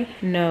 I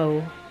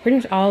know pretty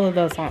much all of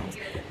those songs,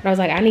 but I was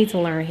like, I need to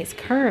learn his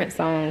current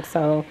songs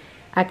so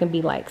I can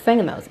be like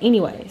singing those.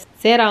 Anyways,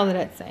 said all of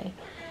that to say,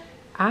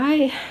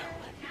 I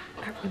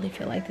really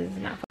feel like this is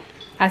not fun.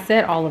 I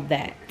said all of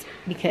that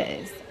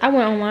because I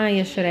went online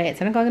yesterday at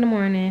 10 o'clock in the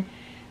morning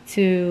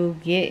to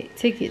get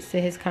tickets to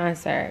his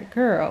concert.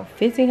 Girl,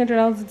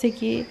 $1,500 a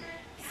ticket.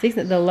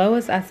 The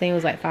lowest I seen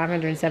was like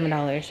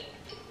 $507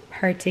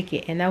 per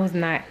ticket, and that was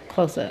not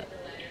close up.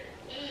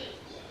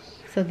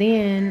 So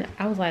then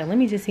I was like, let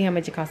me just see how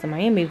much it costs in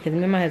Miami, because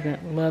me and my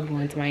husband love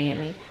going to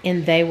Miami,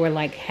 and they were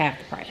like half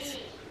the price.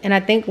 And I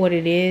think what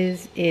it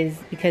is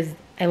because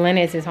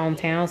Atlanta is his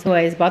hometown. So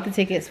I bought the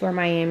tickets for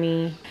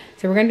Miami,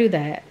 so we're gonna do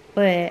that.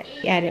 But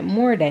he added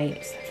more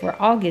dates for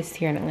August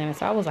here in Atlanta.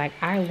 So I was like,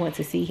 I want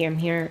to see him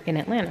here in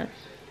Atlanta.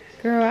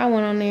 Girl, I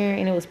went on there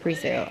and it was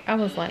pre-sale. I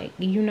was like,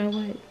 you know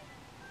what?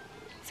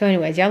 So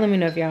anyways, y'all let me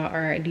know if y'all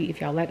are, if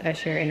y'all like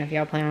Usher and if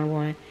y'all plan on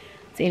going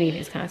to any of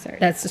his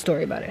concerts. That's the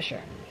story about Usher.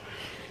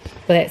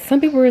 But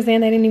some people were saying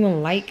they didn't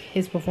even like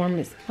his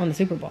performance on the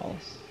Super Bowl.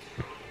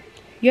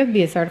 You have to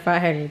be a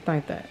certified hater to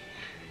think that.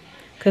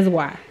 Because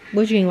why?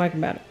 What you didn't like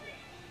about it?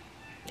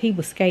 He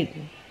was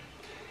skating.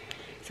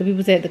 So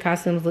people said the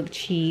costumes look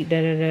cheap,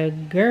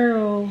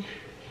 Girl,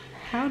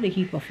 how did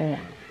he perform?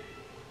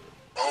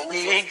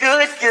 We ain't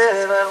good,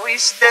 but we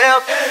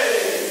still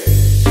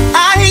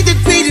I hate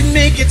that we didn't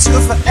make it to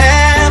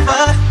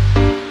forever.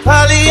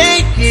 Probably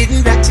ain't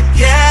getting back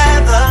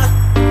together,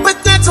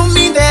 but that don't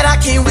mean that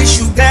I can't wish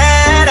you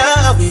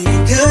better. We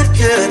ain't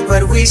good,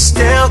 but we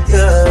still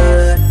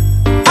good.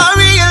 I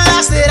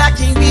realize that I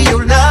can't be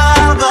your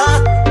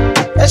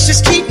lover. Let's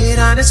just keep it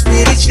honest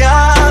with each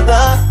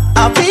other.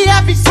 I'll be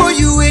happy for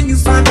you when you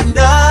find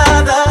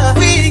another.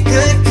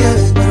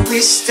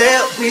 Hi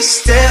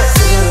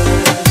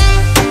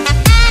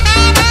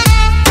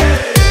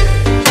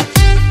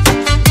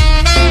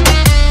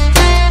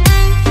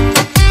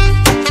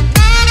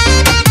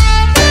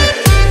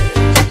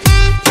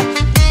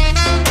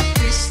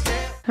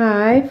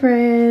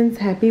friends,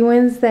 happy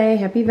Wednesday,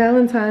 happy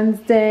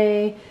Valentine's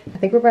Day. I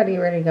think we're about to get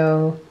ready to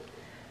go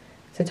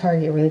to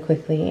Target really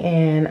quickly,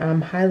 and I'm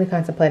highly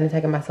contemplating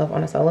taking myself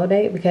on a solo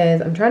date because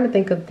I'm trying to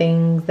think of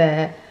things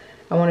that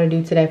I want to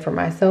do today for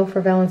myself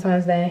for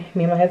Valentine's Day.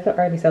 Me and my husband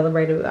already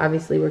celebrated.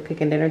 Obviously we're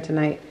cooking dinner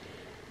tonight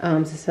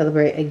to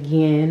celebrate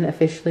again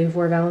officially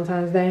for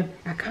Valentine's Day.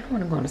 I kind of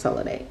want to go on a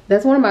solo date.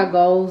 That's one of my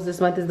goals this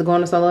month, is to go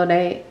on a solo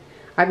date.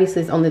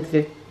 Obviously it's only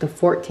the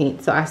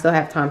 14th, so I still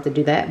have time to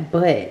do that,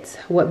 but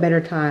what better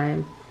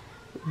time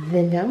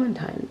than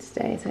Valentine's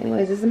Day? So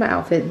anyways, this is my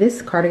outfit.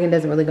 This cardigan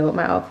doesn't really go with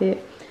my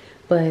outfit,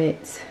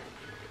 but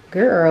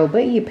girl,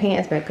 button your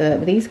pants back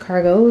up. These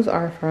cargos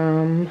are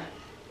from,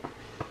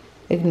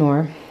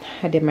 ignore,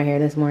 I did my hair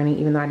this morning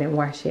even though I didn't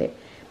wash it,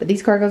 but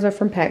these cargos are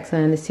from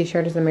PacSun. This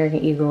t-shirt is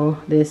American Eagle.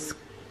 This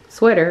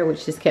sweater,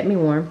 which just kept me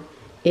warm,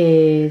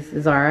 is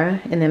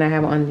Zara, and then I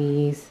have on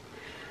these,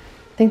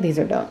 I think these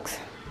are Dunks.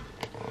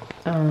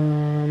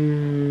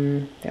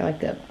 They're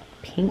like a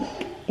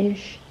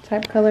pinkish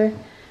type color,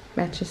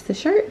 matches the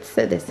shirt.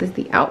 So this is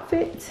the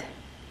outfit.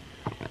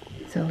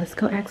 So let's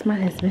go ask my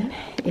husband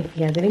if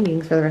he has any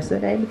meetings for the rest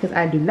of the day, because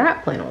I do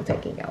not plan on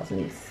taking y'all's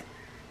niece.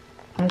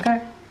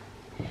 Okay,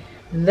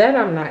 that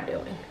I'm not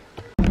doing.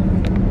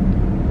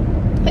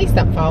 Please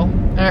stop fall.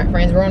 All right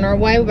friends, we're on our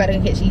way. We're about to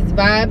catch these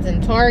vibes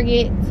in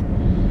Target.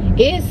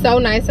 It is so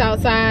nice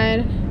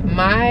outside.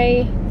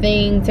 My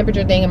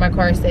temperature thing in my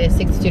car says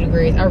 62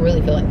 degrees. I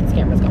really feel like this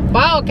camera's gonna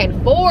fall.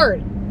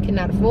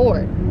 Cannot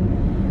afford.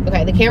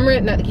 Okay,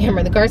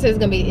 the car says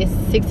it's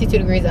 62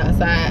 degrees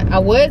outside. I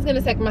was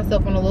gonna take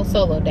myself on a little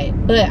solo date,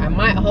 but I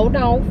might hold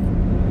off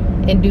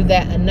and do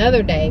that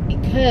another day,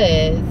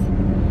 because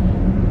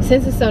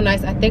since it's so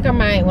nice, I think I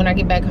might, when I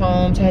get back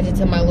home, change it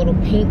to my little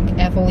pink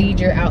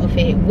athleisure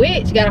outfit,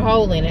 which got a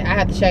hole in it. I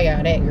have to show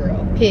y'all that,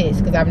 girl. Pissed,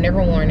 because I've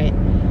never worn it.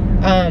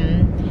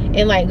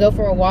 And like go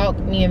for a walk,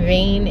 me and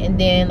Veen, and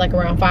then like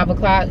around 5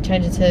 o'clock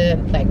change it to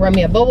like run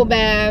me a bubble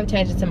bath,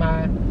 change it to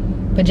my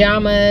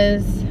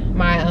pajamas,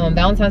 my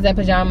Valentine's Day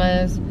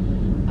pajamas,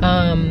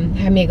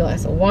 have me a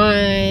glass of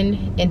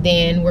wine, and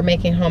then we're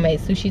making homemade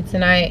sushi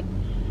tonight,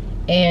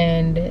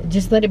 and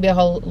just let it be a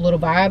whole little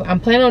vibe. I'm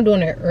planning on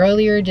doing it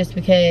earlier just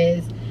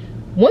because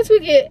once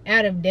we get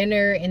out of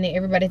dinner and then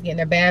everybody's getting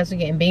their baths, we're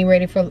getting being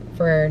ready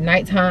for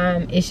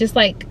nighttime, it's just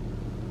like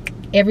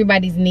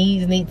everybody's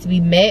needs need to be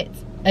met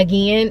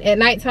again at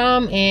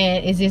nighttime,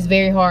 and it's just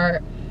very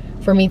hard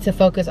for me to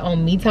focus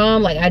on me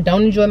time. Like, I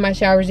don't enjoy my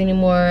showers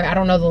anymore. I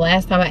don't know the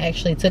last time I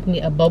actually took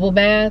me a bubble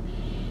bath,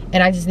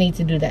 and I just need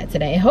to do that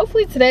today. And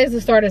hopefully today is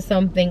the start of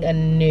something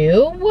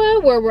new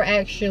where we're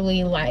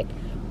actually like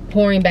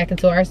pouring back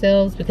into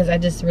ourselves, because I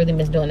just really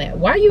miss doing that.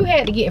 Why you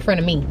had to get in front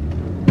of me?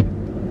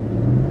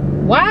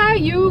 Why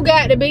you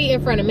got to be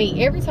in front of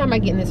me? Every time I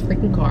get in this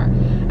freaking car,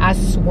 I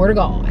swear to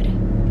God,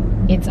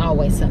 it's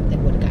always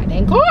something with a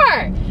goddamn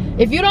car.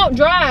 If you don't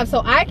drive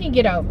so I can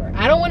get over,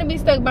 I don't want to be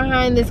stuck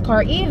behind this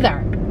car either.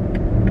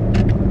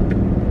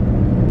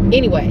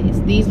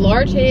 Anyways, these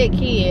large head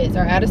kids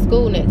are out of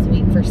school next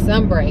week for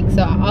some break,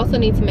 so I also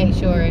need to make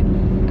sure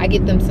I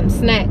get them some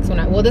snacks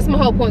well, that's my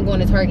whole point going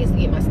to Target, is to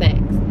get my snacks.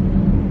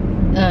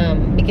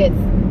 Because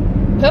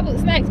public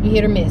snacks be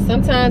hit or miss.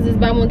 Sometimes it's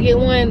buy one get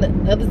one,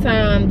 other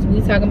times we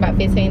talking about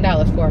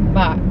 $15 for a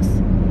box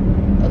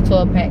of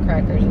 12-pack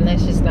crackers, and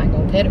that's just not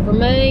gonna cut it for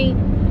me.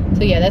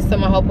 So yeah, that's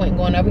my whole point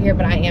going over here.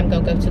 But I am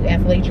gonna go to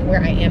athleisure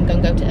wear. I am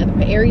gonna go to other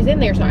areas in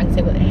there so I can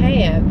see what they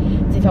have,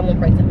 see if I want to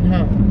bring something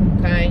home.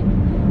 Okay,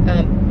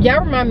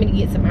 y'all remind me to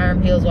get some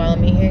iron pills while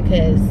I'm in here,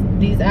 because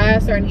these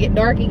eyes starting to get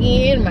dark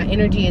again. My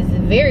energy is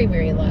very,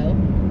 very low.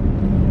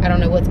 I don't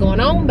know what's going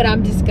on, but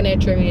I'm just gonna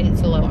attribute it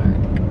to low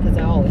iron, because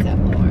I always have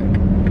low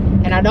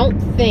iron, and I don't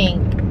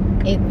think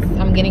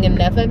I'm getting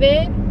enough of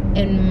it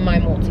in my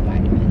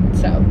multivitamin.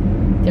 So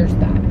there's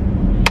that.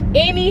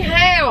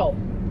 Anyhow,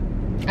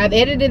 I've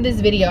edited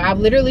this video. I've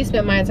literally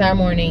spent my entire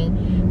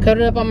morning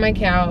cuddled up on my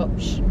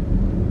couch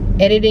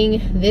editing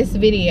this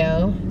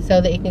video so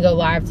that it can go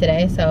live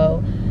today.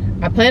 So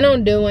I plan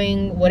on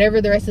doing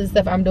whatever the rest of the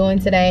stuff I'm doing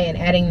today and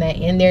adding that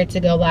in there to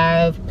go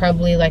live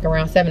probably like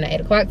around 7 to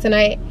 8 o'clock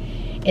tonight.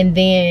 And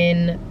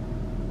then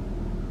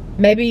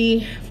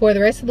maybe for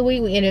the rest of the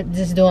week we end up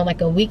just doing like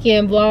a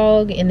weekend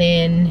vlog, and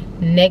then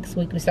next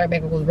week we start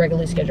back with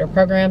regularly scheduled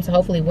programs. So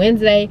hopefully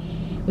Wednesday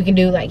we can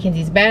do like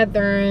Kenzie's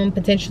bathroom,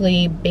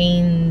 potentially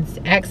Bean's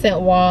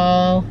accent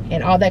wall,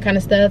 and all that kind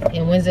of stuff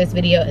in Wednesday's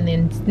video. And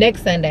then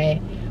next Sunday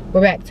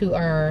we're back to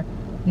our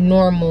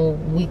normal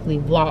weekly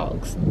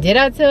vlogs. Did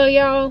I tell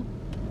y'all?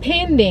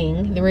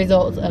 Pending the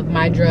results of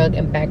my drug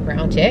and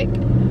background check,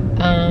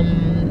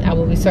 I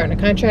will be starting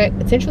a contract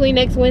potentially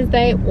next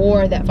Wednesday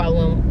or that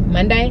following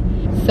Monday.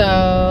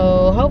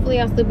 So hopefully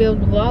I'll still be able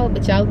to vlog,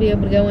 but y'all will be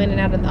able to go in and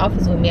out of the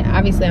office with me.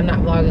 Obviously I'm not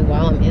vlogging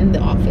while I'm in the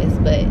office,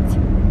 but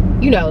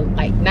you know,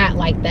 like not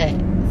like that.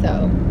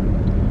 So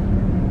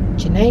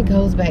Janae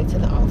goes back to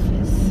the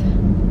office.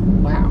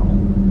 Wow.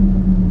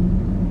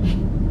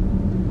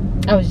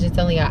 I was just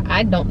telling y'all,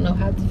 I don't know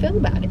how to feel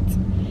about it.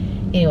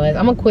 Anyways,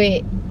 I'm gonna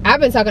quit. I've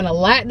been talking a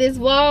lot this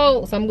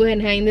vlog, so I'm gonna go ahead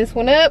and hang this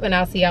one up, and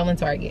I'll see y'all in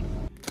Target.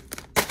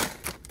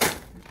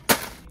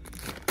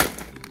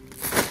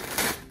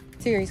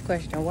 Serious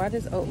question, why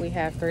does Oatly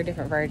have 3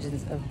 different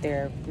versions of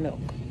their milk?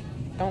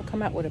 Don't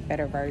come out with a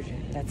better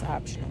version that's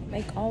optional.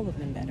 Make all of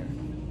them better.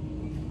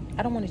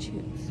 I don't want to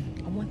choose.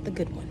 I want the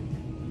good one.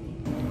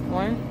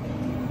 1,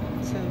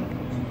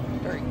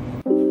 2, 3.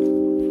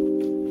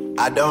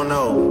 I don't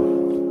know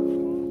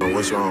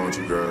what's wrong with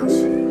you girls.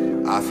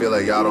 I feel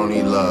like y'all don't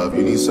need love.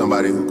 You need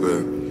somebody who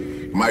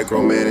could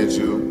micromanage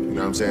you, you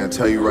know what I'm saying?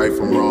 Tell you right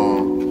from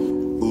wrong,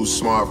 who's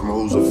smart from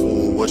who's a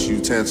fool, which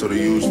utensil to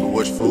use for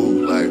which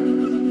food. Like,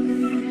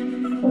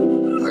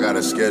 I got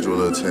a schedule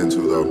to attend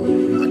to though.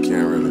 I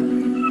can't really.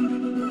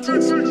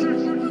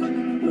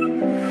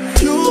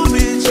 You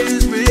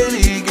bitches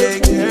really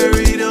get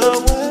carried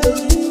away,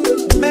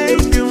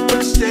 making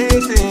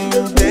mistakes and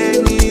you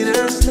beg me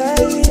to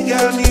stay.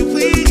 Got me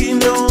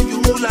weak on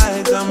you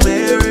like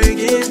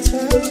American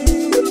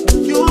tape.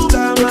 You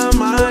got my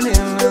mind in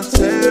a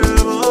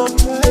terrible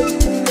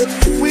place.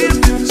 We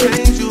can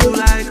change you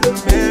like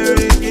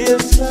American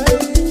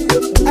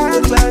slaves.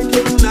 Act like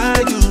you not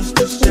used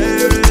to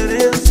share it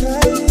and say,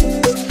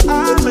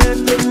 I met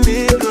the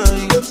nigga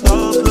you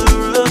told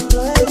her a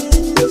place.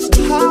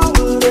 How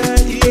would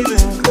that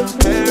even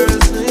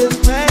comparisons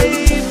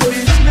made?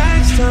 Bitch,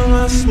 next time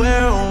I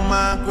swear on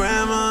my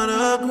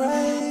grandmother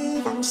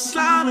grave, I'm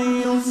slamming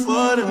you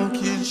for them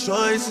kid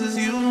choices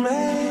you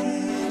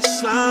made.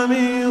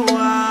 Slamming you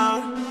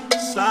out,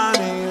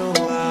 slamming you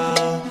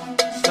out,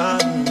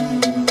 slamming you out.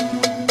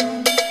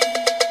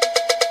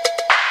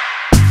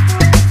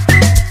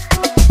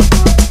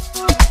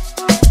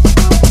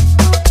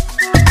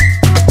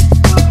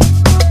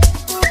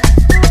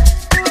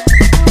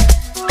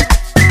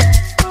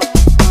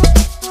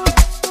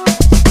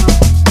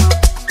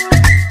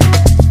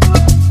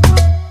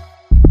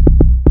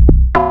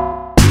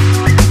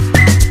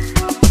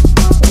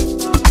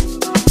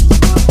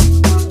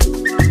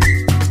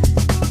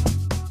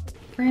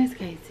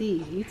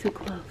 You too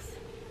close.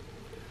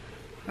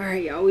 All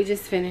right, y'all, we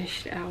just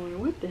finished our,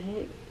 what the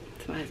heck?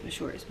 It's my husband's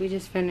shorts. We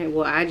just finished,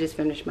 well, I just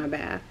finished my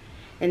bath.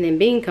 And then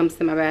Bean comes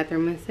to my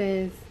bathroom and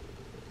says,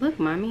 look,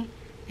 mommy.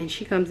 And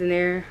she comes in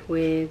there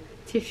with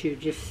tissue,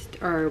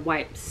 or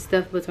wipes,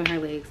 stuff between her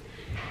legs,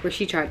 where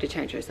she tried to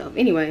change herself.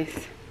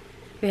 Anyways,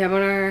 we have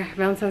on our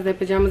Valentine's Day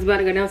pajamas, about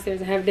to go downstairs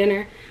and have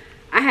dinner.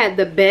 I had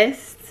the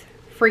best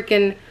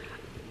freaking,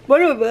 what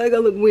do I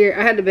look weird?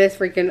 I had the best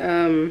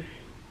freaking,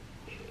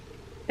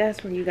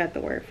 that's where you got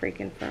the word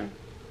freaking from.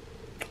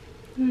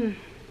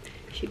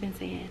 She been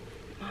saying,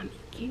 mommy,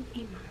 give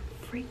me my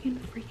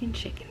freaking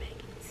chicken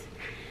nuggets.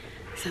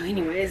 So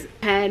anyways,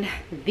 had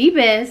the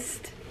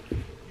best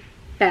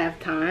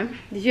bath time.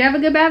 Did you have a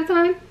good bath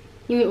time?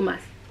 You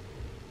went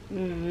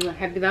with us.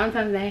 Happy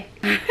Valentine's Day.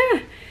 So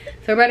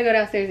we're about to go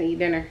downstairs and eat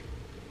dinner.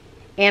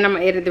 And I'm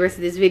gonna edit the rest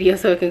of this video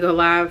so it can go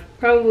live.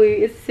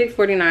 Probably, it's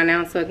 6:49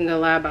 now, so it can go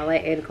live by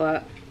like 8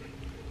 o'clock.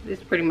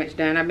 It's pretty much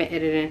done. I've been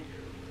editing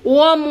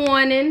all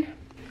morning.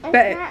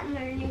 But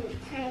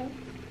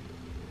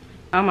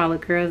all my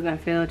little curls done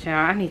fell,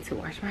 child. I need to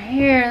wash my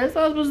hair. That's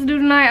what I was supposed to do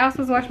tonight. I was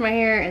supposed to wash my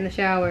hair in the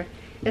shower.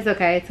 It's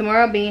okay.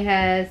 Tomorrow Bean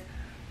has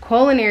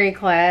culinary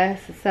class,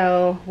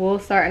 so we'll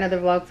start another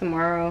vlog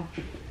tomorrow.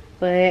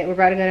 But we're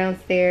about to go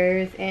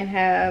downstairs and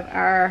have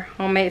our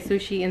homemade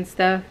sushi and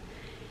stuff.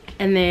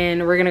 And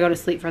then we're gonna go to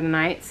sleep for the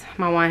night.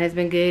 My wine has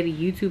been good.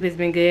 YouTube has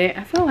been good.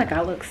 I feel like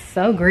I look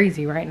so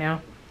greasy right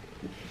now.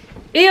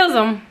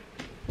 Ism.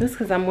 This is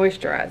because I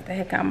moisturized the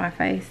heck out of my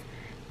face.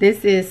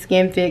 This is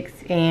Skin Fix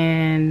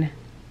and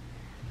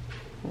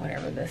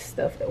whatever this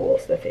stuff, the oil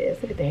stuff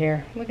is. Look at the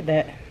hair. Look at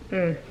that.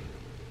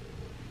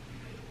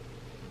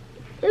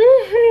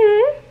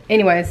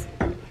 Anyways,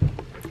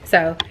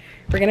 so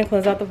we're going to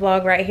close out the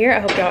vlog right here. I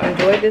hope y'all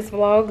enjoyed this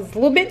vlog. It's a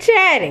little bit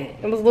chatty.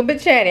 It was a little bit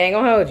chatty. I ain't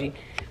going to hold you.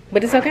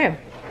 But it's okay.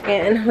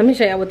 And let me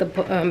show y'all what the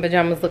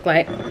pajamas look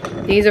like.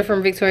 These are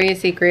from Victoria's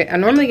Secret. I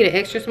normally get an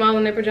extra small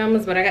in their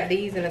pajamas, but I got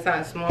these in a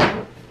size small.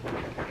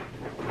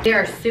 They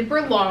are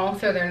super long,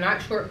 so they're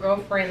not short girl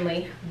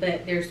friendly,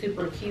 but they're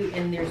super cute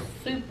and they're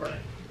super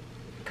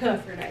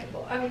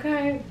comfortable.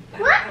 Okay.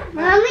 What,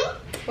 mommy?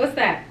 What's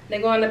that? They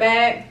go in the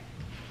bag.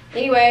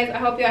 Anyways, I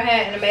hope y'all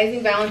had an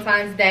amazing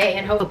Valentine's Day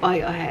and hope all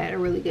y'all had a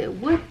really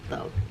good, what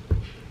the?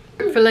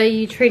 Filet,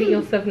 you treated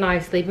yourself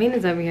nicely.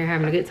 Venus over here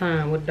having a good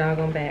time with a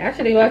doggone bag. I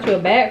should have got you a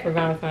bag for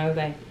Valentine's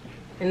Day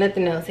and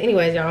nothing else.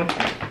 Anyways, y'all.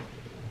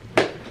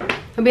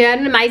 Hope you had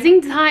an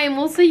amazing time.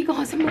 We'll see you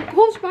guys. I'm gonna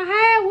wash my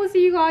hair. We'll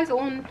see you guys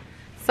on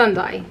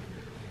Sunday.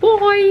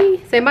 Bye.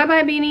 Say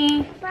bye-bye,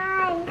 Beanie.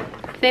 Bye.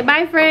 Say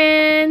bye,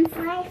 friends.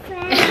 Bye,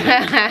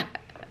 friends.